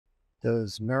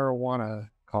Does marijuana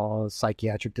cause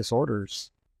psychiatric disorders?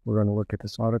 We're going to look at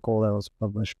this article that was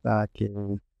published back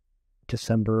in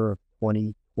December of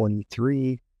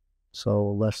 2023,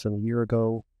 so less than a year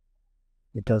ago.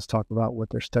 It does talk about what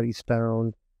their studies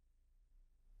found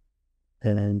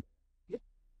and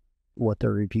what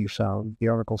their review found. The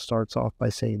article starts off by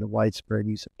saying the widespread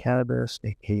use of cannabis,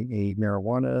 aka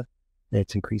marijuana, and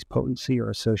its increased potency are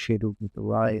associated with the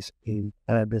rise in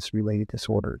cannabis-related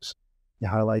disorders. It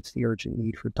highlights the urgent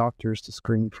need for doctors to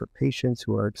screen for patients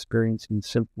who are experiencing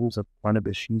symptoms of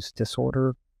cannabis use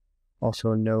disorder,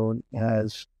 also known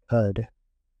as CUD,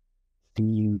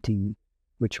 CUD,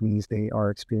 which means they are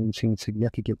experiencing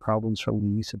significant problems from the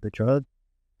use of the drug.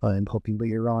 I'm hoping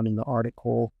later on in the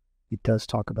article, it does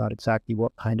talk about exactly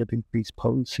what kind of increased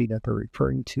potency that they're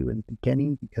referring to in the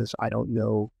beginning, because I don't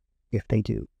know if they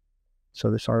do.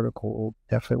 So this article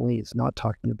definitely is not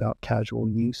talking about casual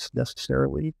use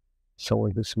necessarily.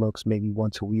 Someone who smokes maybe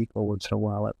once a week or once in a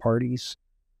while at parties.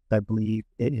 I believe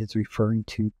it is referring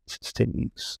to consistent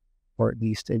use, or at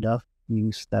least enough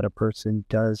use that a person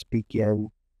does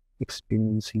begin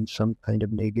experiencing some kind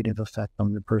of negative effect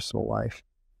on their personal life.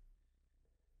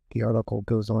 The article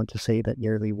goes on to say that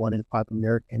nearly 1 in 5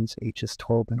 Americans ages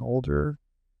 12 and older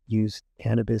used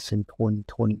cannabis in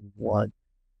 2021.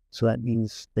 So that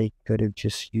means they could have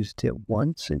just used it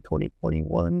once in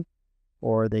 2021,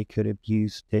 or they could have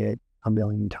used it a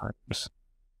million times.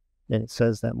 And it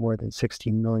says that more than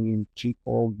 16 million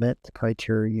people met the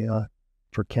criteria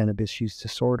for cannabis use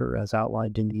disorder as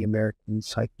outlined in the American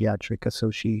Psychiatric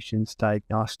Association's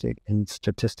Diagnostic and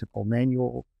Statistical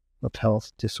Manual of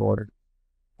Health Disorder,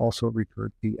 also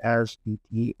referred to as the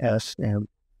DSM.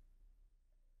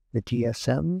 The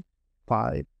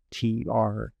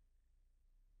DSM-5-TR,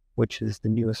 which is the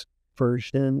newest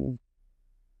version,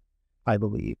 I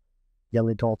believe. Young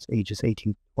adults ages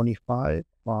 18 to 25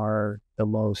 are the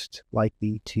most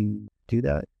likely to do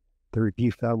that. The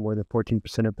review found more than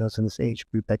 14% of those in this age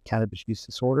group had cannabis use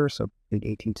disorder, so between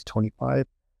 18 to 25,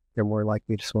 they're more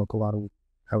likely to smoke a lot of weed.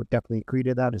 I would definitely agree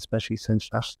to that, especially since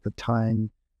that's the time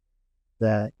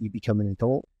that you become an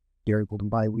adult. You're able to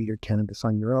buy weed or cannabis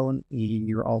on your own.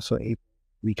 You're also able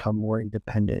to become more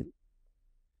independent.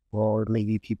 Or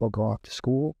maybe people go off to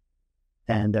school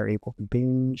and they're able to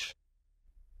binge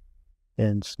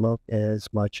and smoke as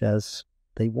much as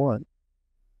they want.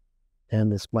 And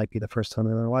this might be the first time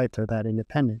in their life they're that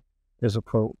independent. There's a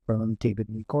quote from David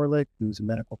Gorlick, who's a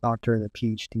medical doctor and a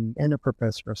PhD and a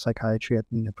professor of psychiatry at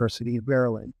the University of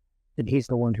Maryland. And he's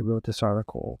the one who wrote this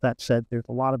article. That said, there's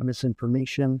a lot of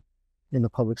misinformation in the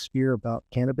public sphere about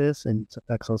cannabis and its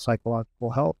effects on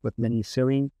psychological health, with many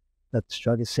assuming that this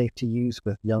drug is safe to use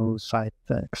with no side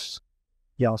effects.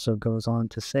 He also goes on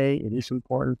to say it is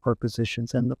important for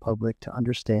physicians and the public to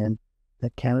understand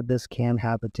that cannabis can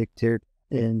have addictive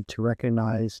and to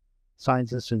recognize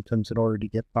signs and symptoms in order to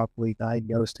get properly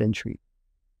diagnosed and treated.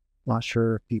 Not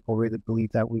sure if people really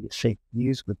believe that weed is safe to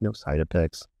use with no side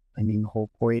effects. I mean, the whole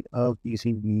point of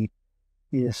using weed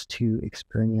is to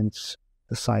experience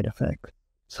the side effect.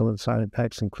 Some of the side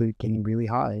effects include getting really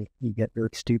high. You get really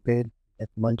stupid,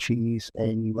 get munchies,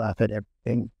 and you laugh at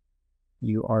everything.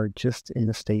 You are just in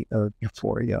a state of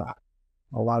euphoria.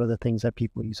 A lot of the things that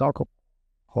people use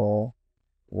alcohol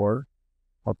for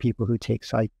are people who take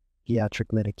psychiatric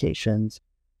medications.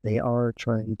 They are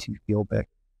trying to feel better.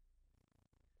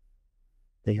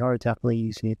 They are definitely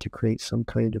using it to create some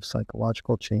kind of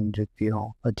psychological change and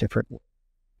feel a different way,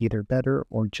 either better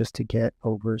or just to get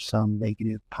over some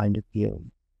negative kind of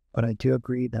feeling. But I do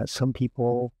agree that some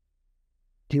people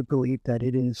do believe that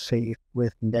it is safe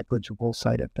with negligible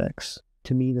side effects.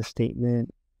 To me, the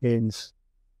statement is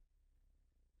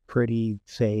pretty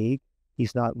vague.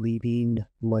 He's not leaving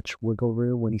much wiggle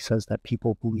room when he says that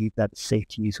people believe that it's safe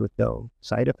to use with no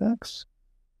side effects.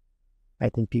 I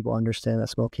think people understand that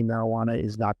smoking marijuana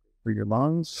is not good for your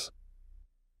lungs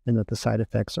and that the side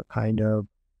effects are kind of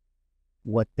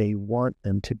what they want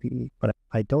them to be. But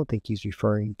I don't think he's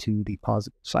referring to the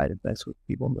positive side effects which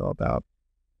people know about.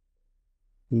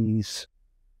 He's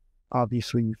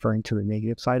obviously referring to the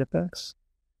negative side effects.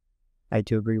 I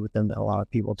do agree with them that a lot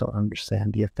of people don't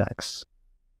understand the effects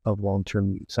of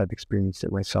long-term use. I've experienced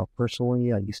it myself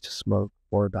personally. I used to smoke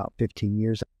for about 15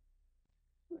 years.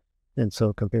 And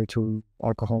so compared to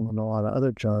alcohol and a lot of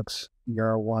other drugs,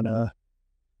 marijuana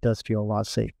does feel a lot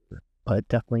safer, but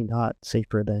definitely not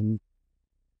safer than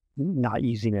not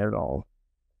using it at all.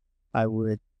 I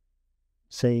would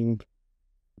say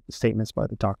the statements by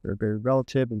the doctor are very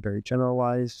relative and very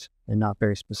generalized and not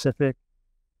very specific.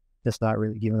 It's not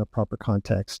really giving a proper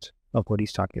context of what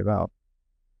he's talking about.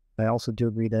 I also do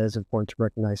agree that it's important to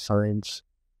recognize signs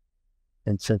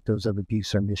and symptoms of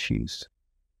abuse or misuse.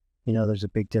 You know, there's a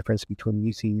big difference between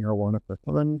using marijuana for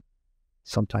fun,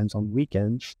 sometimes on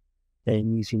weekends,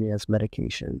 and using it as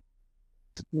medication.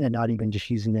 And not even just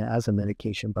using it as a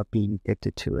medication, but being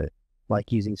addicted to it,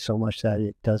 like using so much that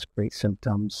it does create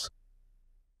symptoms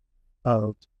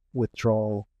of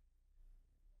withdrawal.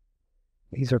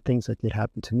 These are things that did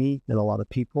happen to me and a lot of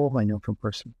people I know from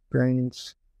personal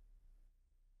experience.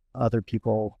 Other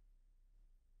people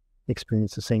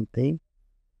experience the same thing.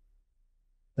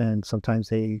 And sometimes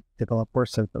they develop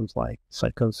worse symptoms like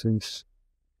psychosis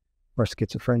or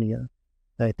schizophrenia.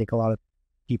 And I think a lot of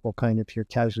people kind of hear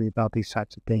casually about these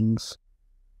types of things,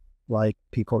 like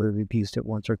people who have abused it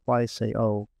once or twice say,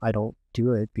 oh, I don't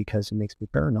do it because it makes me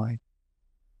paranoid.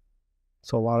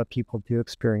 So a lot of people do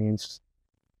experience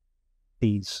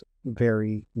these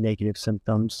very negative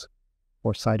symptoms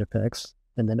or side effects,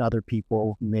 and then other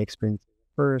people may experience it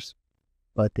first,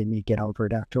 but they may get over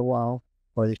it after a while,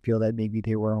 or they feel that maybe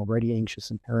they were already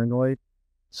anxious and paranoid,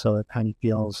 so it kind of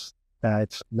feels that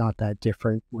it's not that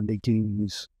different when they do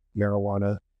use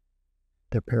marijuana.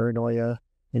 The paranoia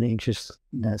and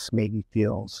anxiousness maybe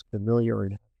feels familiar,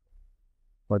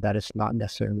 or that it's not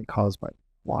necessarily caused by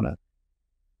marijuana,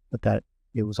 but that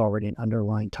it was already an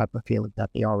underlying type of feeling that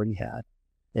they already had.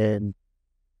 And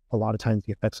a lot of times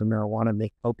the effects of marijuana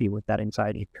make coping with that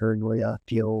anxiety, paranoia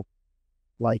feel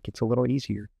like it's a little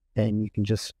easier, and you can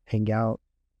just hang out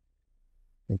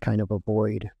and kind of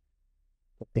avoid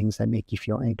the things that make you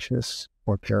feel anxious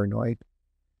or paranoid.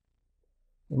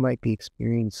 You might be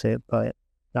experiencing it, but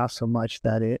not so much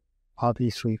that it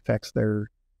obviously affects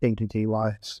their day-to-day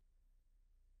lives.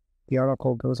 The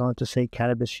article goes on to say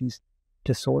cannabis use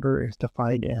disorder is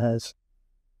defined as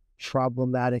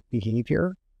problematic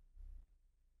behavior.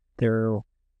 Their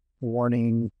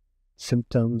warning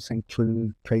symptoms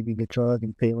include craving a drug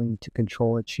and failing to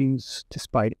control its use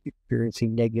despite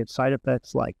experiencing negative side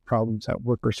effects like problems at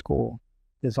work or school.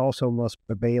 It is also most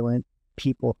prevalent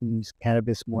people who use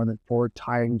cannabis more than 4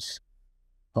 times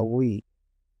a week.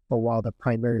 But while the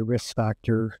primary risk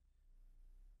factor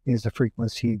is the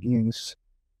frequency of use,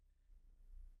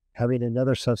 having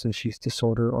another substance use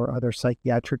disorder or other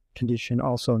psychiatric condition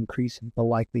also increases the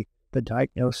likelihood of the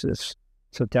diagnosis.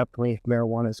 So definitely if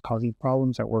marijuana is causing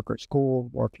problems at work or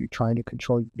school, or if you're trying to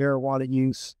control your marijuana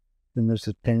use, then there's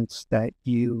a chance that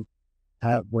you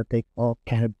have what they call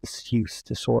cannabis use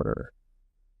disorder.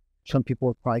 Some people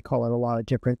would probably call it a lot of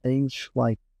different things,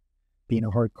 like being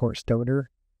a hardcore stoner.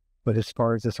 But as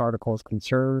far as this article is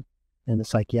concerned, and the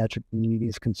psychiatric community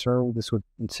is concerned, this would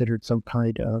be considered some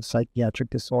kind of psychiatric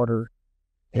disorder,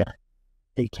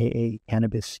 aka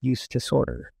cannabis use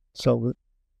disorder. So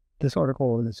this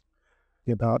article is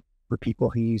about for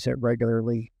people who use it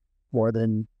regularly more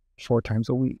than 4 times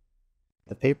a week.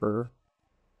 The paper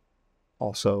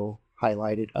also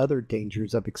highlighted other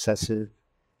dangers of excessive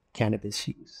cannabis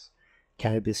use.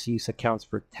 Cannabis use accounts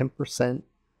for 10%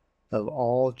 of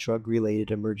all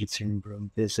drug-related emergency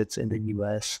room visits in the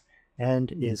U.S.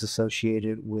 and is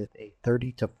associated with a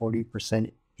 30 to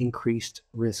 40% increased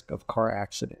risk of car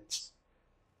accidents.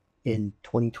 In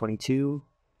 2022,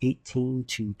 18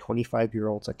 to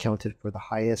 25-year-olds accounted for the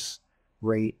highest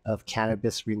rate of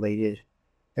cannabis-related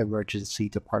emergency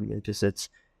department visits,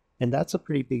 and that's a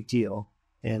pretty big deal.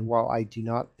 And while I do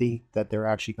not think that they're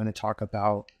actually going to talk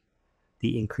about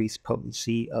the increased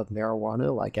potency of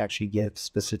marijuana, like actually give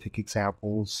specific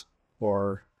examples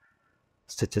or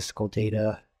statistical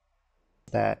data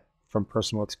that from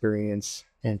personal experience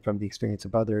and from the experience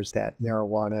of others, that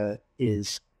marijuana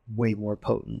is way more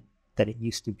potent than it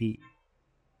used to be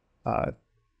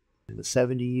in the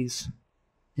 70s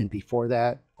and before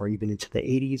that, or even into the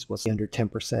 80s, was under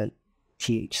 10%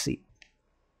 THC.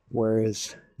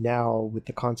 Whereas now with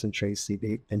the concentrates,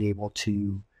 they've been able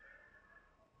to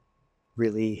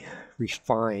really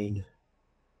refine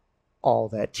all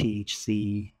that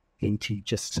THC into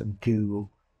just some goo.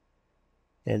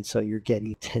 And so you're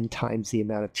getting 10 times the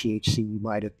amount of THC you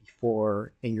might have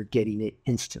before, and you're getting it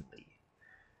instantly.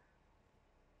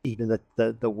 Even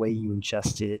the way you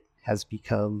ingest it has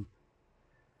become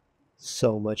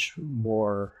so much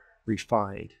more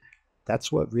refined.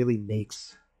 That's what really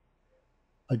makes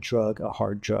a drug a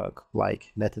hard drug,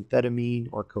 like methamphetamine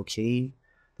or cocaine.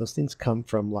 Those things come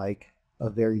from like a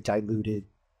very diluted.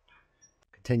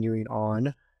 Continuing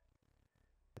on,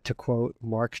 to quote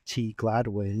Mark T.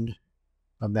 Gladwin,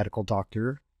 a medical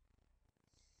doctor,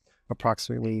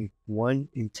 approximately 1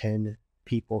 in 10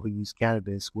 people who use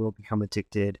cannabis will become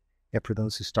addicted, and for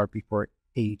those who start before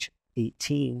age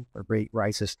 18, the rate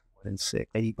rises to 1 in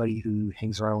 6. Anybody who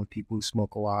hangs around with people who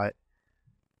smoke a lot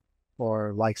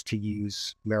or likes to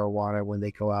use marijuana when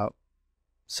they go out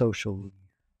socially,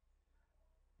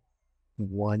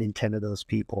 1 in 10 of those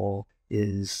people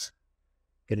is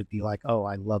going to be like, oh,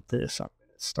 I love this. I'm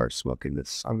going to start smoking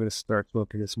this. I'm going to start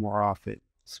smoking this more often.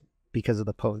 It's because of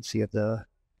the potency of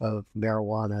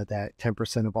marijuana, that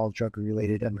 10% of all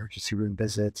drug-related emergency room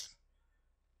visits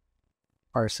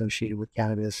are associated with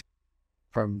cannabis.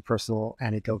 From personal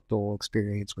anecdotal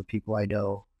experience with people I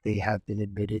know, they have been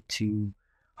admitted to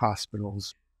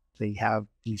hospitals. They have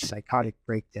these psychotic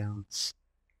breakdowns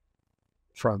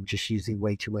from just using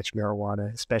way too much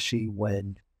marijuana, especially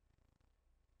when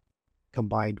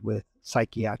combined with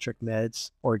psychiatric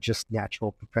meds or just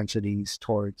natural propensities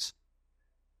towards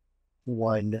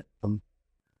one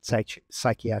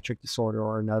psychiatric disorder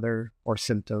or another, or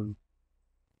symptom.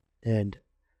 And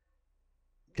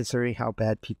considering how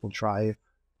bad people drive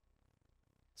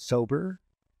sober,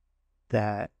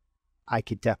 that I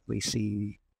could definitely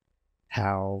see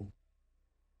how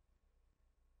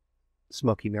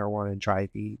smoking marijuana and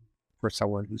driving for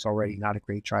someone who's already not a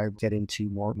great driver get into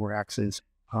more and more accidents.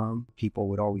 People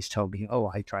would always tell me,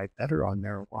 oh, I drive better on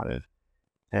marijuana.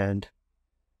 And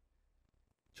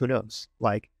who knows?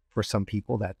 Like, for some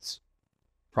people, that's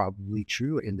probably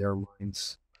true in their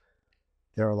minds.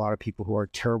 There are a lot of people who are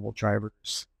terrible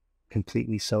drivers,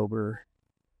 completely sober.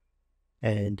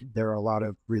 And there are a lot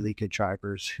of really good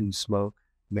drivers who smoke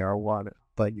marijuana,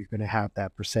 but you're going to have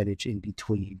that percentage in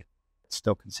between. It's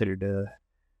still considered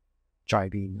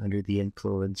driving under the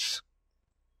influence.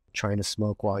 Trying to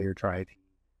smoke while you're driving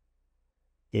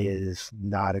is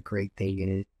not a great thing, and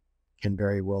it can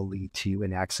very well lead to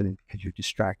an accident because you're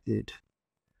distracted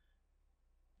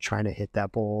trying to hit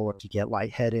that bowl or to get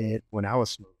lightheaded. When I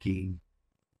was smoking,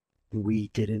 we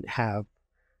didn't have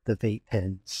the vape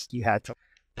pens. You had to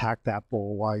pack that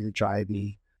bowl while you're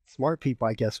driving. Smart people,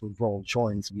 I guess, would roll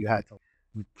joints. You had to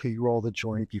pre-roll the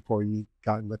joint before you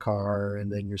got in the car,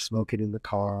 and then you're smoking in the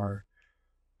car,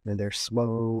 and there's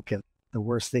smoke. And the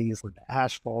worst thing is when the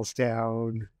ash falls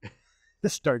down, it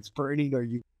starts burning, or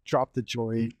you drop the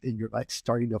joint and you're like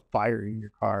starting a fire in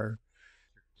your car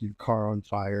on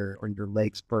fire, or your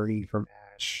legs burning from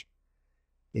ash,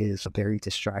 is very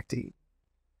distracting.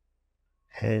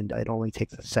 And it only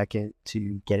takes a second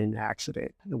to get in an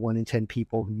accident. 1 in 10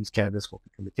 people who use cannabis will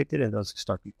become addicted, and those who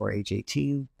start before age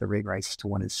 18, the rate rises to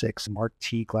 1 in 6. Mark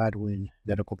T. Gladwin,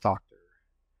 medical doctor,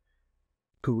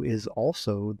 who is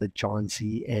also the John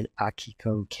Z. and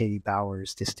Akiko K.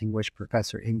 Bowers Distinguished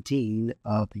Professor and Dean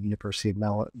of the University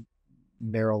of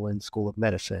Maryland School of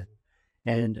Medicine,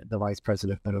 and the Vice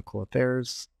President of Medical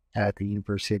Affairs at the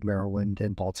University of Maryland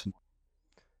in Baltimore.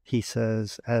 He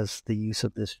says, as the use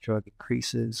of this drug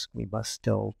increases, we must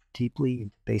delve deeply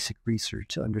into basic research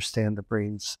to understand the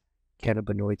brain's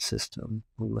cannabinoid system.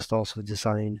 We must also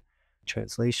design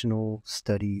translational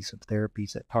studies of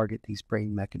therapies that target these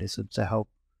brain mechanisms to help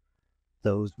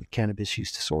those with cannabis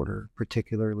use disorder,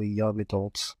 particularly young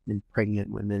adults and pregnant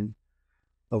women,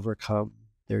 overcome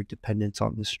their dependence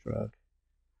on this drug.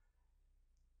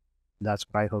 That's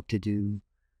what I hope to do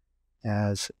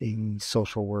as a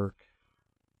social work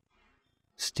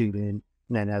student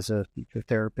and as a future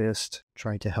therapist,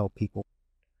 trying to help people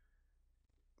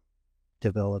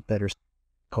develop better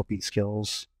coping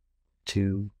skills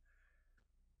to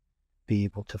be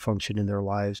able to function in their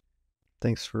lives.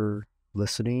 Thanks for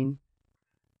listening.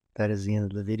 That is the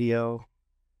end of the video.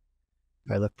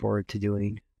 I look forward to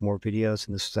doing more videos,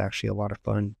 and this was actually a lot of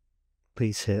fun.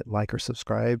 Please hit like or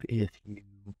subscribe if you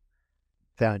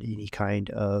found any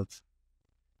kind of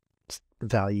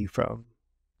value from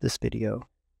this video.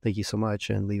 Thank you so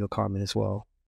much, and leave a comment as well.